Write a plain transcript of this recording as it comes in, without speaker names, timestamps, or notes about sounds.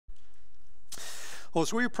Well,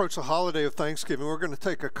 as we approach the holiday of Thanksgiving, we're going to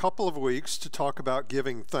take a couple of weeks to talk about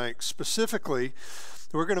giving thanks. Specifically,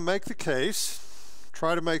 we're going to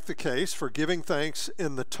try to make the case for giving thanks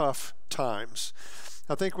in the tough times.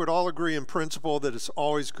 I think we'd all agree in principle that it's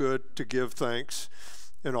always good to give thanks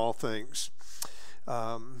in all things,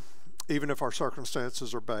 even if our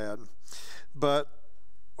circumstances are bad. But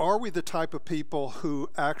are we the type of people who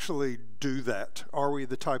actually do that? Are we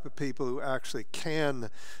the type of people who actually can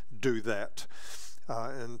do that?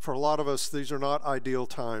 And for a lot of us, these are not ideal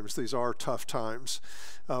times. These are tough times.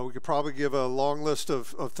 We could probably give a long list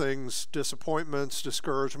of things, disappointments,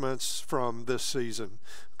 discouragements from this season.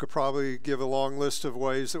 We could probably give a long list of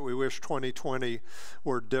ways that we wish 2020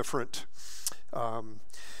 were different.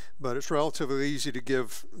 But it's relatively easy to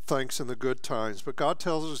give thanks in the good times. But God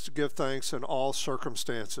tells us to give thanks in all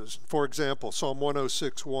circumstances. For example, Psalm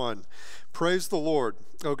 106:1, praise the Lord.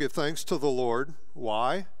 Oh, give thanks to the Lord.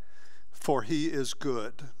 Why? For he is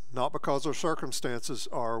good. Not because our circumstances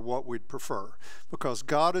are what we'd prefer. Because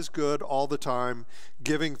God is good all the time.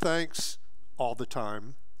 Giving thanks all the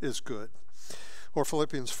time is good. Or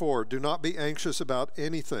Philippians 4, do not be anxious about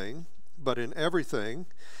anything, but in everything,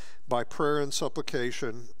 by prayer and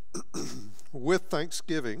supplication, with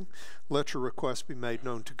thanksgiving, let your requests be made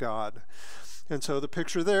known to God. And so the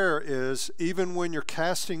picture there is, even when you're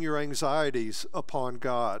casting your anxieties upon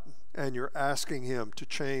God and you're asking him to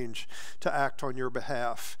change, to act on your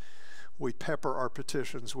behalf, we pepper our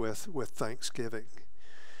petitions with thanksgiving.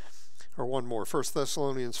 Or one more, 1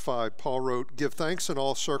 Thessalonians 5, Paul wrote, give thanks in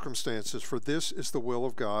all circumstances, for this is the will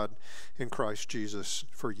of God in Christ Jesus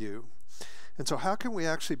for you. And so how can we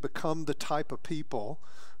actually become the type of people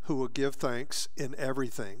who will give thanks in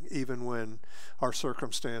everything, even when our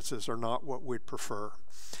circumstances are not what we'd prefer?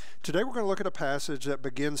 Today we're going to look at a passage that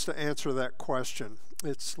begins to answer that question.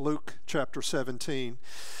 It's Luke chapter 17.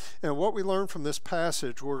 And what we learn from this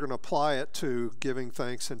passage, we're going to apply it to giving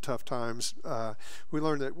thanks in tough times. We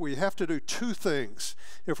learn that we have to do two things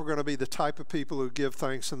if we're going to be the type of people who give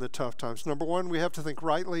thanks in the tough times. Number one, we have to think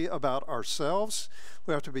rightly about ourselves.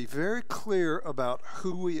 We have to be very clear about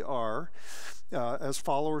who we are as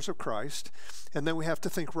followers of Christ. And then we have to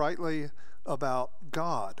think rightly about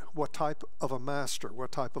God, what type of a master,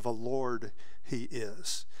 what type of a Lord he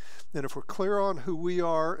is. And if we're clear on who we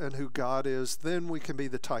are and who God is, then we can be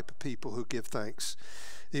the type of people who give thanks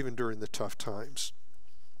even during the tough times.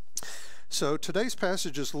 So today's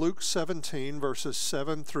passage is Luke 17, verses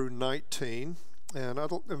 7 through 19. And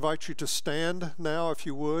I'd invite you to stand now, if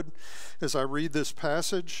you would, as I read this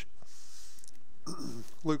passage.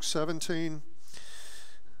 Luke 17,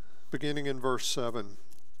 beginning in verse 7.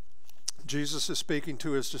 Jesus is speaking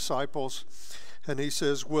to his disciples, and he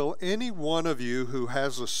says, will any one of you who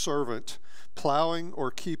has a servant plowing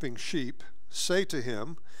or keeping sheep say to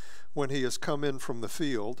him when he has come in from the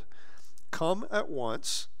field, come at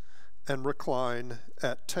once and recline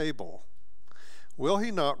at table? Will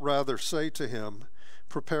he not rather say to him,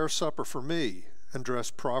 prepare supper for me and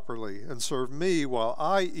dress properly and serve me while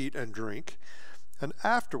I eat and drink, and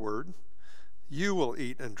afterward you will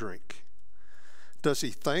eat and drink? Does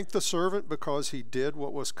he thank the servant because he did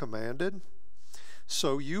what was commanded?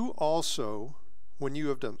 So you also, when you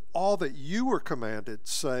have done all that you were commanded,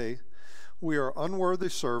 say, we are unworthy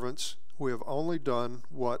servants. We have only done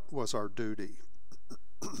what was our duty.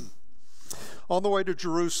 On the way to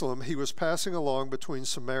Jerusalem, he was passing along between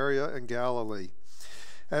Samaria and Galilee.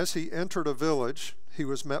 As he entered a village, he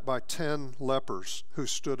was met by 10 lepers who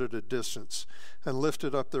stood at a distance and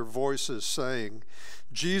lifted up their voices, saying,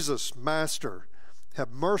 Jesus, Master, have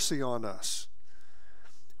mercy on us.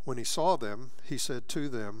 When he saw them, he said to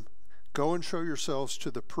them, go and show yourselves to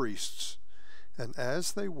the priests. And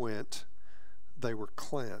as they went, they were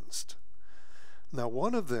cleansed. Now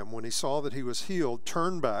one of them, when he saw that he was healed,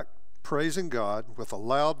 turned back, praising God with a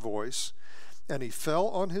loud voice, and he fell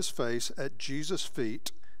on his face at Jesus'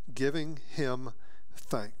 feet, giving him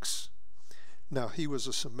thanks. Now he was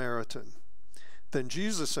a Samaritan. Then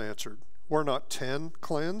Jesus answered, were not 10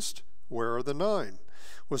 cleansed? Where are the 9?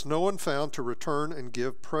 Was no one found to return and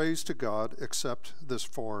give praise to God except this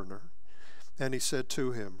foreigner? And he said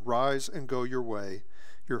to him, rise and go your way.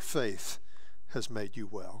 Your faith has made you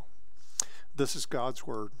well. This is God's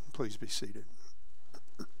word. Please be seated.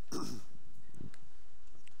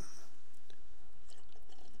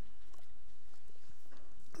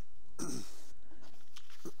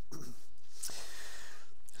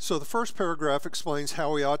 So the first paragraph explains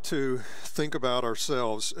how we ought to think about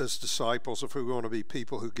ourselves as disciples if we want to be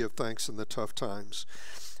people who give thanks in the tough times.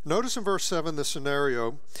 Notice in verse 7 the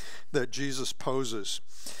scenario that Jesus poses.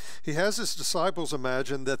 He has his disciples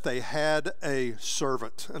imagine that they had a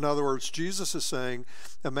servant. In other words, Jesus is saying,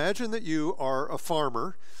 imagine that you are a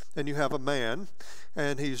farmer and you have a man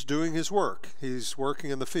and he's doing his work. He's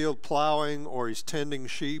working in the field plowing, or he's tending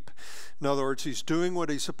sheep. In other words, he's doing what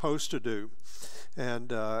he's supposed to do.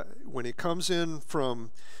 And when he comes in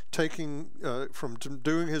from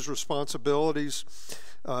doing his responsibilities,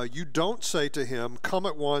 you don't say to him, come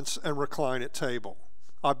at once and recline at table.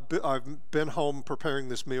 I've been home preparing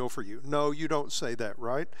this meal for you. No, you don't say that,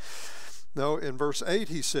 right? No, in verse 8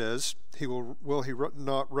 he says, will he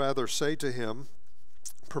not rather say to him,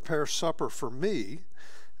 prepare supper for me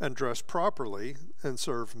and dress properly and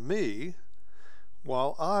serve me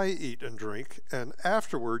while I eat and drink, and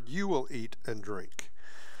afterward you will eat and drink.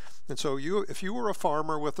 And so if you were a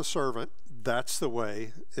farmer with a servant, that's the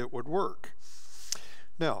way it would work.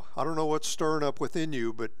 Now, I don't know what's stirring up within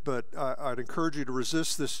you, but I'd encourage you to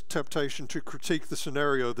resist this temptation to critique the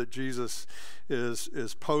scenario that Jesus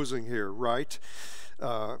is posing here, right?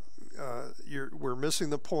 We're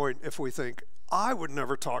missing the point if we think, I would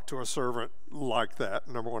never talk to a servant like that.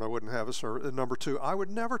 Number one, I wouldn't have a servant. And number two, I would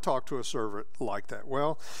never talk to a servant like that.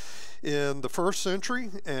 Well, in the first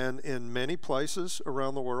century and in many places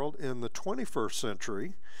around the world in the 21st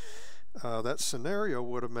century, that scenario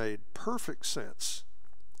would have made perfect sense.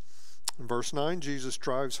 In verse 9, Jesus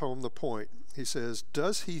drives home the point. He says,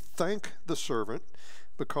 does he thank the servant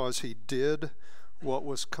because he did what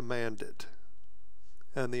was commanded?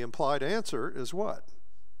 And the implied answer is what?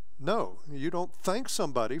 No, you don't thank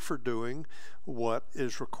somebody for doing what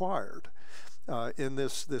is required. In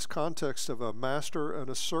this context of a master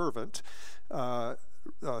and a servant,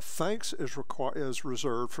 thanks is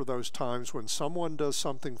reserved for those times when someone does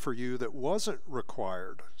something for you that wasn't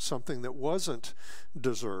required, something that wasn't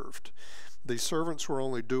deserved. These servants were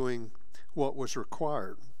only doing what was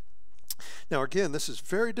required. Now again, this is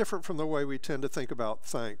very different from the way we tend to think about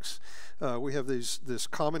thanks. We have this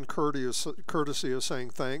common courtesy of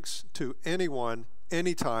saying thanks to anyone,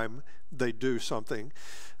 anytime they do something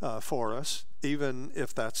for us, even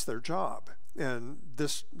if that's their job. And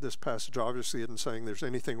this passage obviously isn't saying there's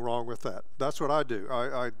anything wrong with that. That's what I do.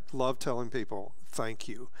 I love telling people thank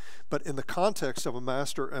you. But in the context of a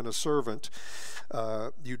master and a servant,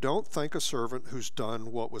 you don't thank a servant who's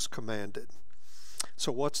done what was commanded.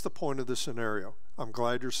 So what's the point of this scenario? I'm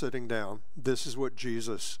glad you're sitting down. This is what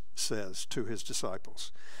Jesus says to his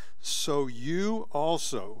disciples. So you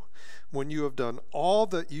also, when you have done all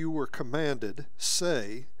that you were commanded,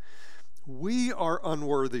 say, we are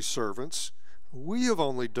unworthy servants. We have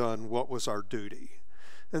only done what was our duty.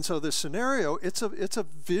 And so this scenario, it's a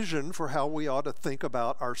vision for how we ought to think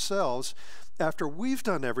about ourselves after we've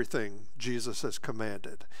done everything Jesus has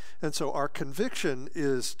commanded. And so our conviction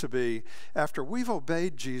is to be, after we've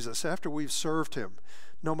obeyed Jesus, after we've served him,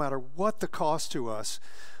 no matter what the cost to us,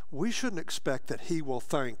 we shouldn't expect that he will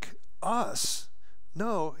thank us.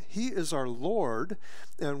 No, he is our Lord,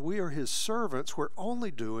 and we are his servants. We're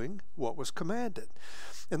only doing what was commanded.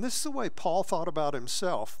 And this is the way Paul thought about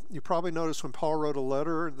himself. You probably noticed when Paul wrote a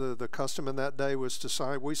letter, the custom in that day was to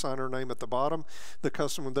sign, we sign our name at the bottom. The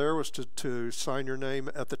custom there was to sign your name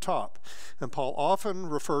at the top. And Paul often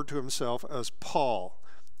referred to himself as Paul,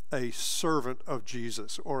 a servant of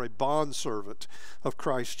Jesus, or a bondservant of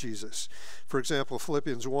Christ Jesus. For example,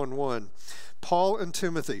 Philippians 1:1, Paul and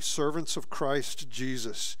Timothy, servants of Christ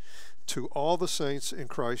Jesus, to all the saints in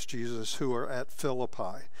Christ Jesus who are at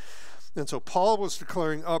Philippi. And so Paul was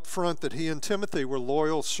declaring up front that he and Timothy were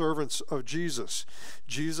loyal servants of Jesus.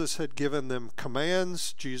 Jesus had given them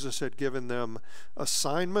commands, Jesus had given them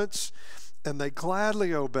assignments, and they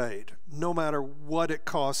gladly obeyed, no matter what it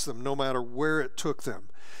cost them, no matter where it took them.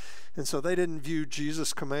 And so they didn't view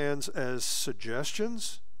Jesus' commands as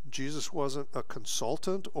suggestions. Jesus wasn't a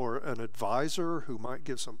consultant or an advisor who might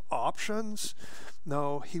give some options.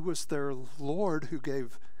 No, he was their Lord who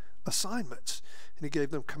gave assignments, and he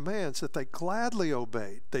gave them commands that they gladly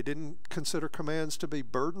obeyed. They didn't consider commands to be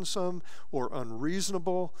burdensome or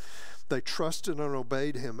unreasonable. They trusted and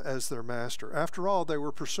obeyed him as their master. After all, they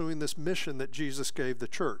were pursuing this mission that Jesus gave the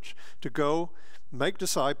church, to go make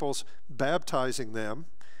disciples, baptizing them,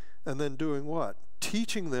 and then doing what?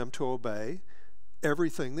 Teaching them to obey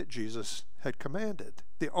everything that Jesus had commanded.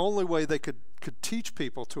 The only way they could teach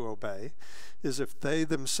people to obey is if they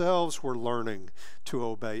themselves were learning to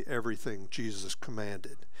obey everything Jesus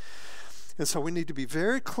commanded. And so we need to be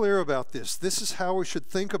very clear about this. This is how we should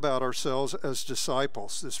think about ourselves as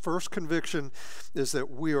disciples. This first conviction is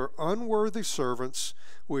that we are unworthy servants.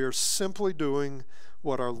 We are simply doing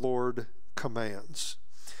what our Lord commands.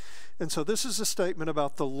 And so this is a statement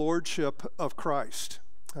about the lordship of Christ.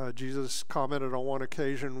 Jesus commented on one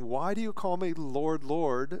occasion, "Why do you call me Lord,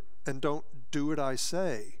 Lord, and don't do what I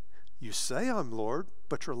say? You say I'm Lord,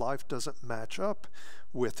 but your life doesn't match up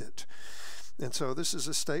with it." And so this is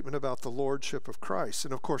a statement about the lordship of Christ.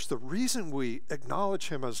 And of course, the reason we acknowledge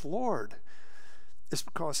him as Lord is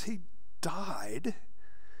because he died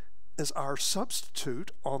as our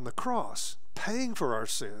substitute on the cross, paying for our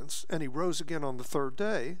sins, and he rose again on the third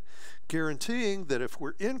day, guaranteeing that if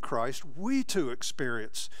we're in Christ, we too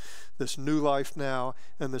experience this new life now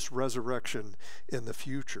and this resurrection in the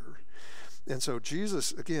future. And so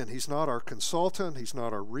Jesus, again, he's not our consultant, he's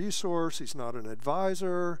not our resource, he's not an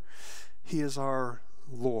advisor, he is our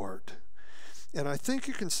Lord. And I think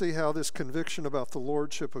you can see how this conviction about the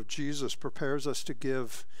lordship of Jesus prepares us to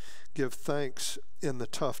give thanks in the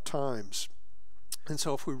tough times. And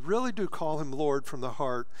so if we really do call him Lord from the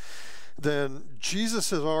heart, then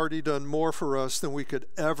Jesus has already done more for us than we could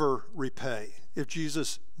ever repay. If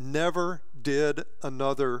Jesus never did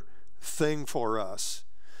another thing for us,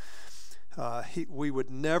 he would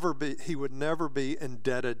never be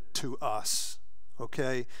indebted to us.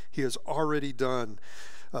 Okay? He has already done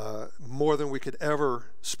more than we could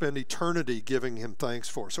ever spend eternity giving him thanks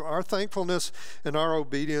for. So our thankfulness and our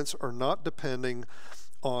obedience are not depending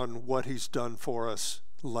on what he's done for us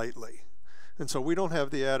lately. And so we don't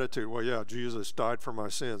have the attitude, well, yeah, Jesus died for my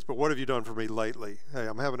sins, but what have you done for me lately? Hey,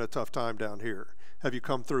 I'm having a tough time down here. Have you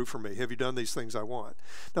come through for me? Have you done these things I want?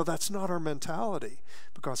 No, that's not our mentality,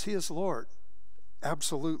 because he is Lord.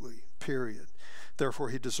 Absolutely, period. Therefore,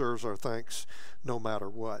 he deserves our thanks no matter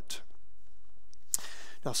what.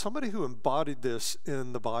 Now, somebody who embodied this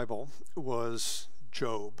in the Bible was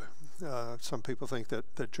Job. Some people think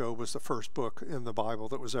that Job was the first book in the Bible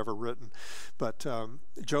that was ever written. But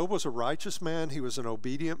Job was a righteous man. He was an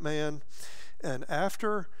obedient man. And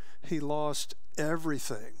after he lost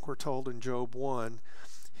everything, we're told in Job 1,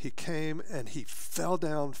 he came and he fell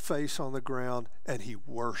down face on the ground and he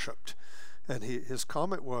worshiped. And his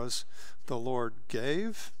comment was, "The Lord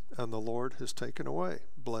gave and the Lord has taken away.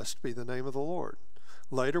 Blessed be the name of the Lord."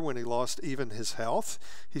 Later, when he lost even his health,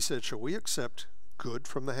 he said, "Shall we accept good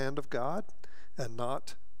from the hand of God and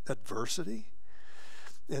not adversity?"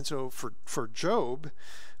 And so for Job,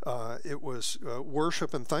 it was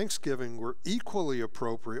worship and thanksgiving were equally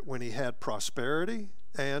appropriate when he had prosperity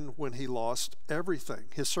and when he lost everything.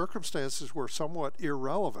 His circumstances were somewhat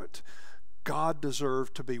irrelevant. God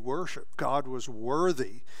deserved to be worshiped. God was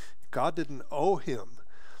worthy. God didn't owe him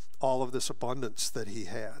all of this abundance that he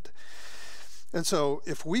had. And so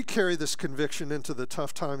if we carry this conviction into the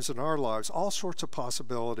tough times in our lives, all sorts of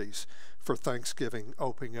possibilities for thanksgiving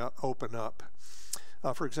open up.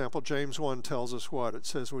 For example, James 1 tells us what? It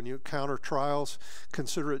says, when you encounter trials,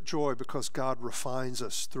 consider it joy because God refines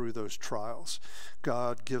us through those trials.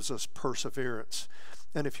 God gives us perseverance.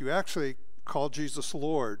 And if you actually call Jesus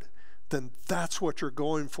Lord, then that's what you're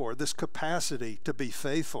going for, this capacity to be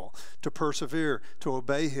faithful, to persevere, to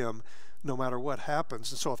obey him no matter what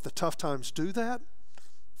happens. And so if the tough times do that,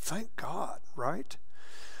 thank God, right?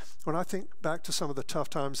 When I think back to some of the tough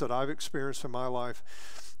times that I've experienced in my life,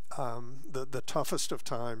 the toughest of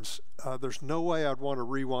times, there's no way I'd want to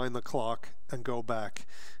rewind the clock and go back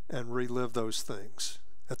and relive those things.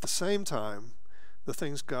 At the same time, the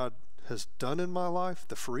things God has done in my life,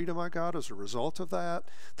 the freedom I got as a result of that,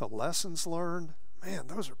 the lessons learned, man,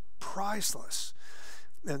 those are priceless.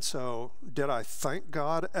 And so did I thank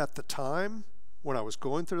God at the time when I was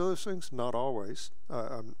going through those things? Not always.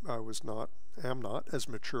 am not as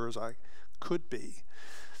mature as I could be.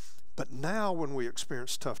 But now when we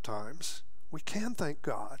experience tough times, we can thank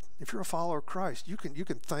God. If you're a follower of Christ, you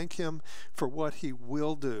can thank him for what he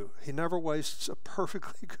will do. He never wastes a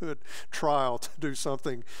perfectly good trial to do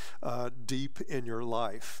something deep in your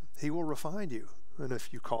life. He will refine you. And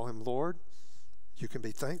if you call him Lord, you can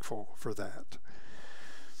be thankful for that.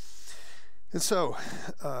 And so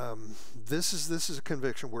this is a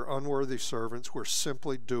conviction. We're unworthy servants. We're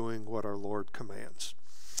simply doing what our Lord commands.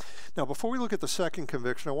 Now, before we look at the second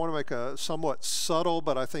conviction, I want to make a somewhat subtle,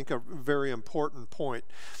 but I think a very important point.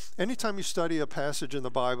 Anytime you study a passage in the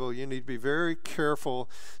Bible, you need to be very careful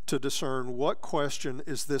to discern what question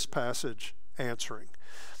is this passage answering.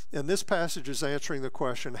 And this passage is answering the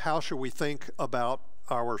question, how should we think about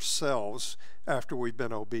ourselves after we've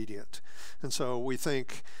been obedient? And so we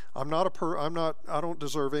think, I don't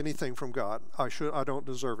deserve anything from God. I don't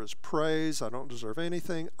deserve his praise. I don't deserve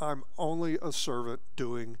anything. I'm only a servant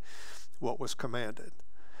doing what was commanded.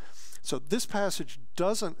 So this passage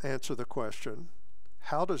doesn't answer the question,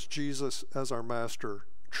 how does Jesus as our master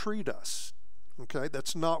treat us Okay,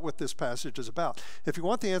 that's not what this passage is about. If you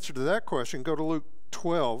want the answer to that question, go to Luke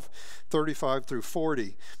 12, 35 through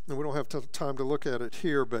 40. And we don't have time to look at it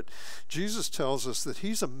here, but Jesus tells us that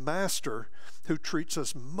he's a master who treats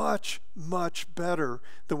us much, much better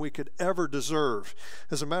than we could ever deserve.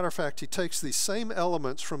 As a matter of fact, he takes these same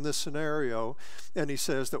elements from this scenario and he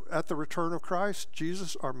says that at the return of Christ,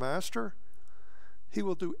 Jesus, our master, he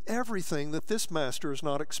will do everything that this master is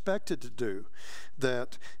not expected to do.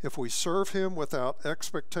 That if we serve him without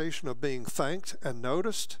expectation of being thanked and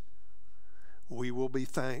noticed, we will be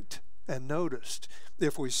thanked and noticed.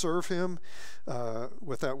 If we serve him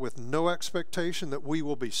with no expectation that we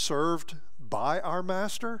will be served by our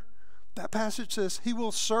master, that passage says he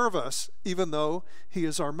will serve us even though he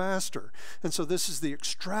is our master. And so this is the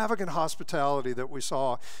extravagant hospitality that we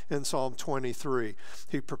saw in Psalm 23.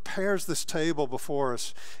 He prepares this table before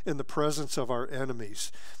us in the presence of our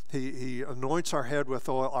enemies. He anoints our head with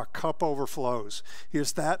oil. Our cup overflows. He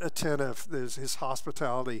is that attentive. His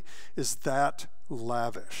hospitality is that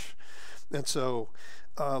lavish. And so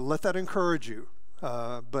let that encourage you.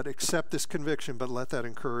 But accept this conviction, but let that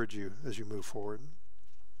encourage you as you move forward.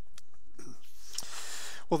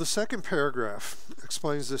 Well, the second paragraph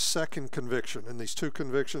explains this second conviction, and these two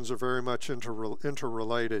convictions are very much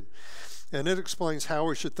interrelated. And it explains how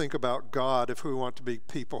we should think about God if we want to be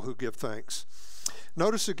people who give thanks.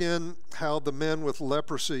 Notice again how the men with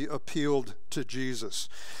leprosy appealed to Jesus.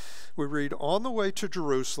 We read, on the way to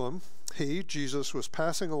Jerusalem, he, Jesus, was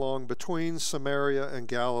passing along between Samaria and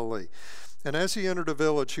Galilee. And as he entered a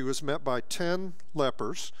village, he was met by 10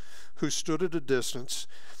 lepers who stood at a distance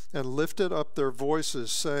and lifted up their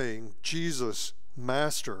voices, saying, Jesus,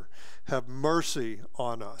 Master, have mercy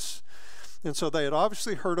on us. And so they had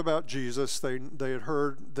obviously heard about Jesus. They had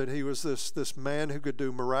heard that he was this man who could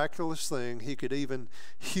do miraculous things. He could even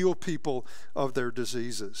heal people of their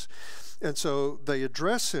diseases. And so they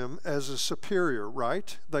address him as a superior,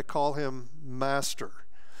 right? They call him Master.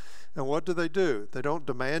 And what do? They don't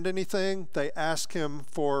demand anything. They ask him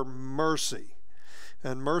for mercy.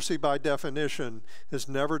 And mercy, by definition, is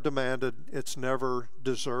never demanded. It's never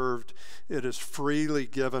deserved. It is freely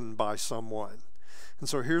given by someone. And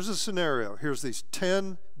so here's a scenario. Here's these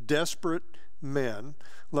 10 desperate men.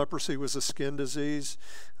 Leprosy was a skin disease.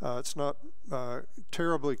 It's not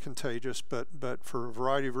terribly contagious, but for a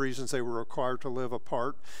variety of reasons, they were required to live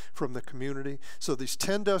apart from the community. So these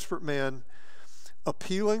 10 desperate men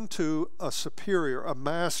appealing to a superior, a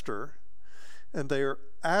master, and they are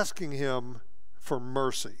asking him for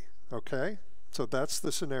mercy, okay? So that's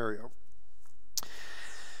the scenario.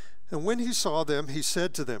 And when he saw them, he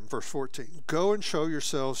said to them, verse 14, go and show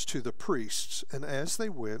yourselves to the priests. And as they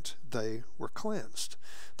went, they were cleansed.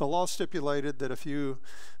 The law stipulated that if you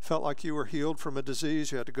felt like you were healed from a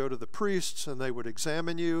disease, you had to go to the priests and they would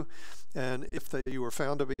examine you. And if you were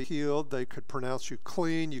found to be healed, they could pronounce you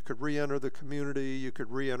clean. You could re-enter the community. You could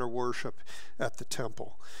re-enter worship at the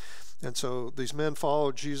temple. And so these men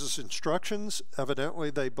followed Jesus' instructions. Evidently,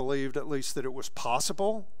 they believed at least that it was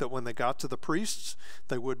possible that when they got to the priests,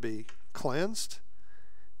 they would be cleansed.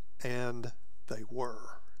 And they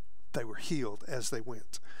were. They were healed as they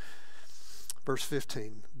went. Verse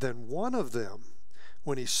 15, then one of them,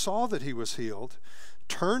 when he saw that he was healed,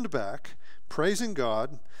 turned back, praising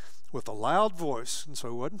God with a loud voice. And so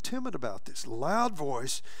he wasn't timid about this. Loud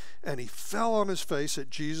voice. And he fell on his face at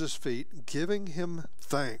Jesus' feet, giving him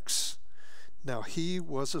thanks. Now he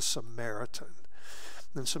was a Samaritan.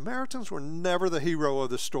 And Samaritans were never the hero of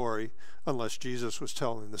the story unless Jesus was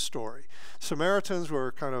telling the story. Samaritans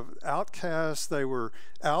were kind of outcasts. They were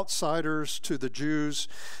outsiders to the Jews.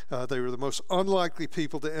 They were the most unlikely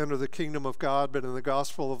people to enter the kingdom of God. But in the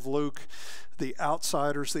Gospel of Luke, the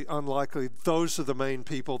outsiders, the unlikely, those are the main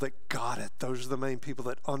people that got it. Those are the main people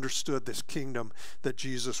that understood this kingdom that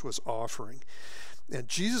Jesus was offering. And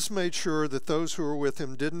Jesus made sure that those who were with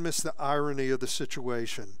him didn't miss the irony of the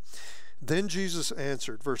situation. Then Jesus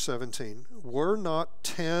answered, verse 17, were not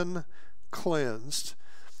 10 cleansed?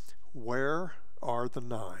 Where are the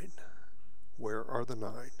 9? Where are the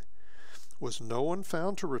 9? Was no one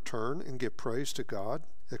found to return and give praise to God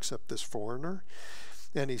except this foreigner?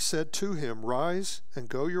 And he said to him, rise and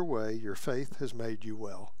go your way. Your faith has made you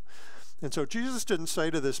well. And so Jesus didn't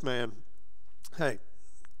say to this man, hey,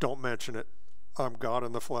 don't mention it. I'm God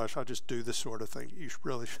in the flesh. I just do this sort of thing. You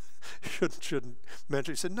really shouldn't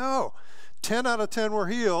mention it. He said, no, 10 out of 10 were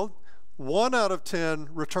healed. 1 out of 10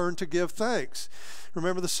 returned to give thanks.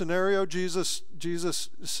 Remember the scenario Jesus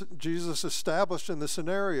established in the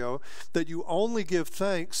scenario that you only give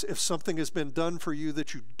thanks if something has been done for you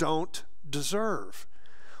that you don't deserve.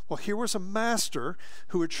 Well, here was a master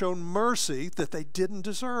who had shown mercy that they didn't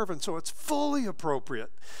deserve, and so it's fully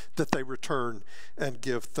appropriate that they return and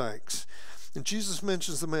give thanks. And Jesus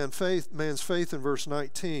mentions the man's faith in verse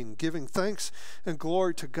 19. Giving thanks and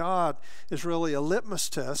glory to God is really a litmus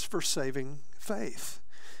test for saving faith.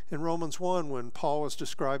 In Romans 1, when Paul was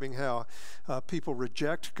describing how people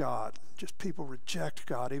reject God, just people reject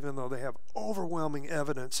God even though they have overwhelming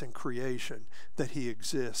evidence in creation that he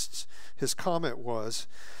exists, his comment was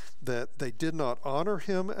that they did not honor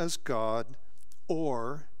him as God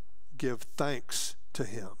or give thanks to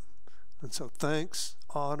him. And so thanks,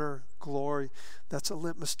 honor, glory, that's a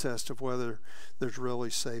litmus test of whether there's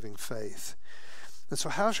really saving faith. And so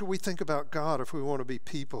how should we think about God if we want to be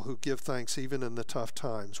people who give thanks even in the tough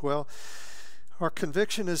times? Well, our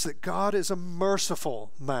conviction is that God is a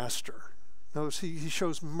merciful master. Notice he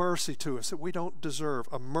shows mercy to us that we don't deserve.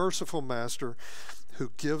 A merciful master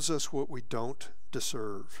who gives us what we don't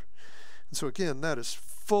deserve. And so again, that is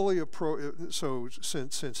fully appropriate. So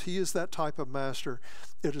since he is that type of master,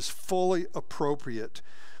 it is fully appropriate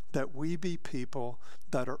that we be people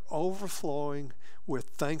that are overflowing with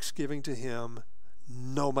thanksgiving to him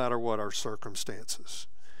no matter what our circumstances.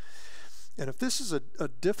 And if this is a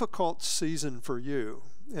difficult season for you,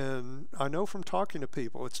 and I know from talking to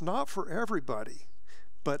people, it's not for everybody,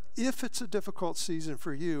 but if it's a difficult season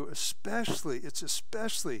for you, it's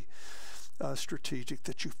especially strategic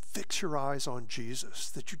that you fix your eyes on Jesus,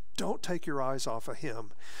 that you don't take your eyes off of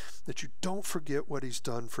him, that you don't forget what he's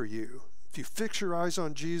done for you. If you fix your eyes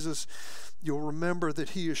on Jesus, you'll remember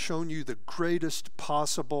that he has shown you the greatest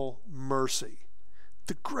possible mercy.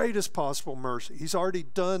 The greatest possible mercy. He's already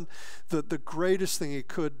done the greatest thing he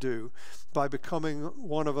could do by becoming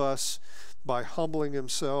one of us, by humbling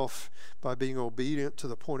himself, by being obedient to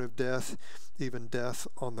the point of death, even death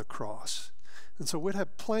on the cross. And so we'd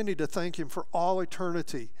have plenty to thank him for all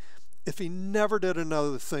eternity if he never did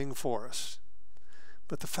another thing for us.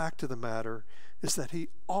 But the fact of the matter is that he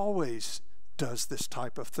always does this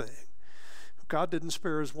type of thing. God didn't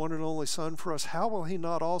spare his one and only Son for us. How will he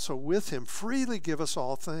not also with him freely give us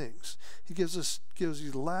all things? He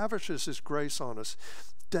lavishes his grace on us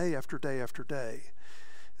day after day after day.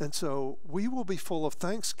 And so we will be full of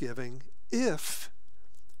thanksgiving if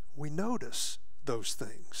we notice those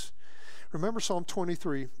things. Remember Psalm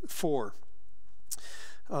 23:4.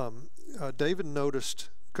 David noticed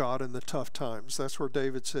God in the tough times. That's where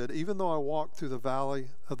David said, even though I walk through the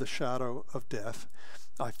valley of the shadow of death,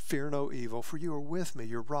 I fear no evil, for you are with me.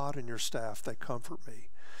 Your rod and your staff, they comfort me.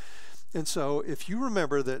 And so if you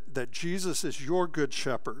remember that Jesus is your good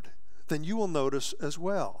shepherd, then you will notice as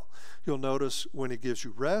well. You'll notice when he gives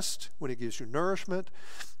you rest, when he gives you nourishment,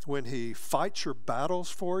 when he fights your battles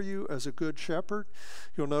for you as a good shepherd.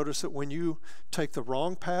 You'll notice that when you take the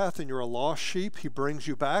wrong path and you're a lost sheep, he brings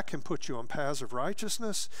you back and puts you on paths of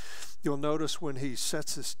righteousness. You'll notice when he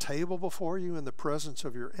sets his table before you in the presence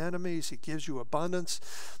of your enemies, he gives you abundance.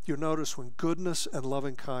 You'll notice when goodness and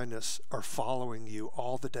loving kindness are following you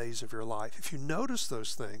all the days of your life. If you notice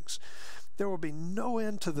those things, there will be no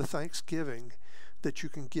end to the thanksgiving that you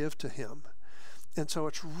can give to him. And so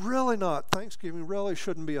it's really not, thanksgiving really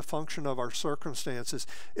shouldn't be a function of our circumstances.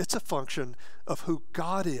 It's a function of who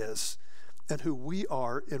God is and who we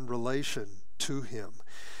are in relation to him.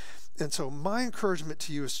 And so my encouragement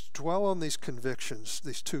to you is to dwell on these convictions,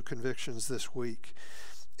 these two convictions this week.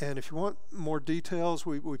 And if you want more details,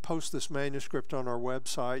 we post this manuscript on our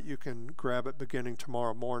website. You can grab it beginning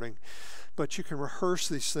tomorrow morning. But you can rehearse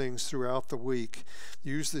these things throughout the week.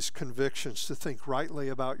 Use these convictions to think rightly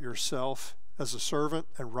about yourself as a servant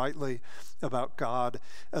and rightly about God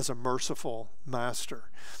as a merciful master.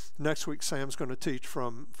 Next week, Sam's going to teach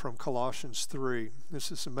from Colossians 3.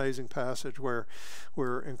 This is an amazing passage where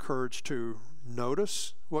we're encouraged to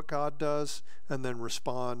notice what God does and then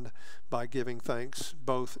respond by giving thanks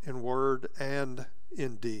both in word and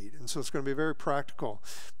in deed. And so it's going to be a very practical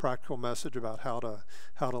message about how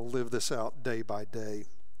to live this out day by day.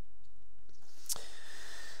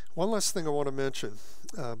 One last thing I want to mention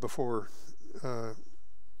before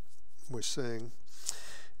we sing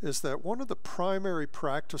is that one of the primary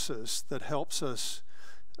practices that helps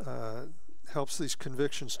these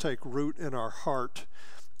convictions take root in our heart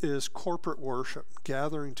is corporate worship,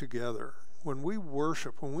 gathering together. When we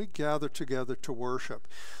worship, when we gather together to worship,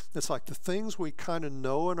 it's like the things we kind of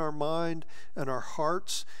know in our mind and our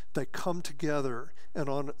hearts, they come together, and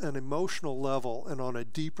on an emotional level and on a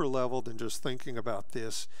deeper level than just thinking about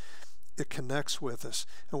this, it connects with us,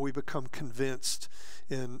 and we become convinced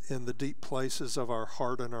in the deep places of our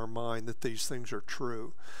heart and our mind that these things are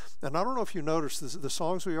true. And I don't know if you noticed, the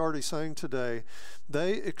songs we already sang today,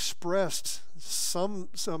 they expressed some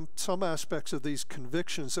aspects of these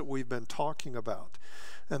convictions that we've been talking about.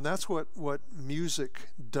 And that's what music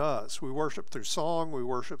does. We worship through song, we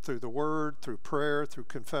worship through the word, through prayer, through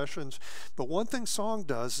confessions. But one thing song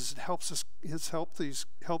does is it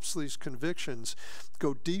helps these convictions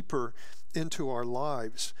go deeper into our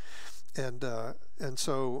lives. And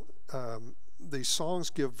so these songs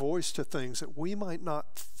give voice to things that we might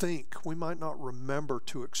not think, we might not remember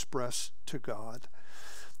to express to God.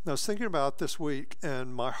 I was thinking about this week,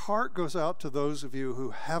 and my heart goes out to those of you who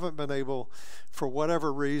haven't been able, for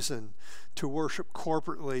whatever reason, to worship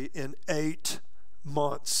corporately in 8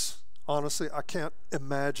 months. Honestly, I can't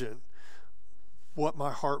imagine what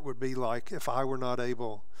my heart would be like if I were not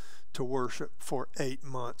able to worship for 8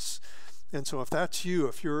 months. And so if that's you,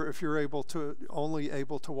 if you're only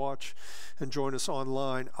able to watch and join us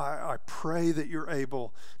online, I pray that you're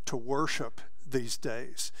able to worship these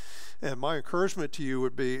days. And my encouragement to you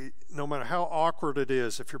would be, no matter how awkward it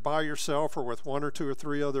is, if you're by yourself or with 1 or 2 or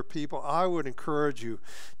 3 other people, I would encourage you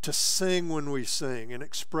to sing when we sing and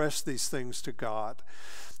express these things to God.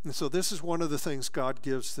 And so this is one of the things God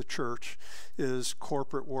gives the church, is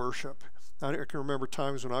corporate worship. I can remember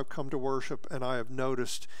times when I've come to worship and I have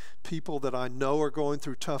noticed people that I know are going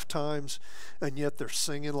through tough times, and yet they're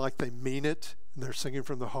singing like they mean it, and they're singing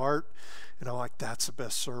from the heart. And I'm like, that's the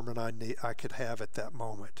best sermon I could have at that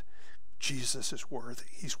moment. Jesus is worthy.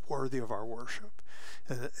 He's worthy of our worship.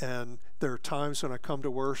 And there are times when I come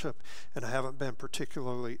to worship and I haven't been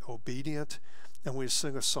particularly obedient, and we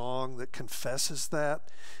sing a song that confesses that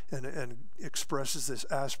and expresses this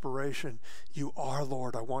aspiration. You are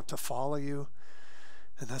Lord, I want to follow you.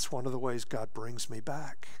 And that's one of the ways God brings me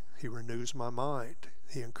back. He renews my mind.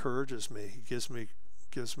 He encourages me. He gives me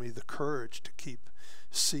the courage to keep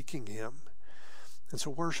seeking him. And so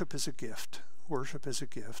worship is a gift. Worship is a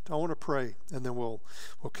gift. I want to pray, and then we'll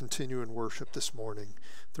continue in worship this morning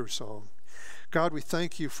through song. God, we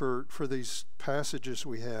thank you for these passages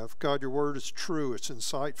we have. God, your word is true. It's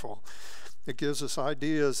insightful. It gives us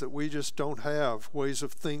ideas that we just don't have, ways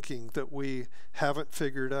of thinking that we haven't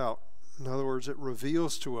figured out. In other words, it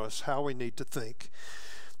reveals to us how we need to think.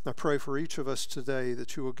 I pray for each of us today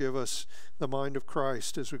that you will give us the mind of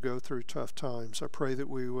Christ as we go through tough times. I pray that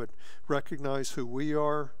we would recognize who we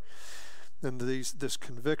are, and this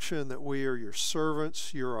conviction that we are your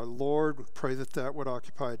servants, you're our Lord. We pray that that would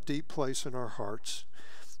occupy a deep place in our hearts.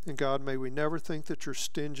 And God, may we never think that you're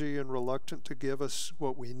stingy and reluctant to give us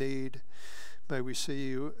what we need. May we see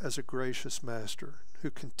you as a gracious master who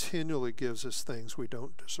continually gives us things we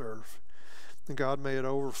don't deserve. And God, may it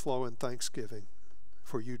overflow in thanksgiving,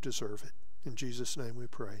 for you deserve it. In Jesus' name we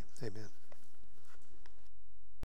pray. Amen.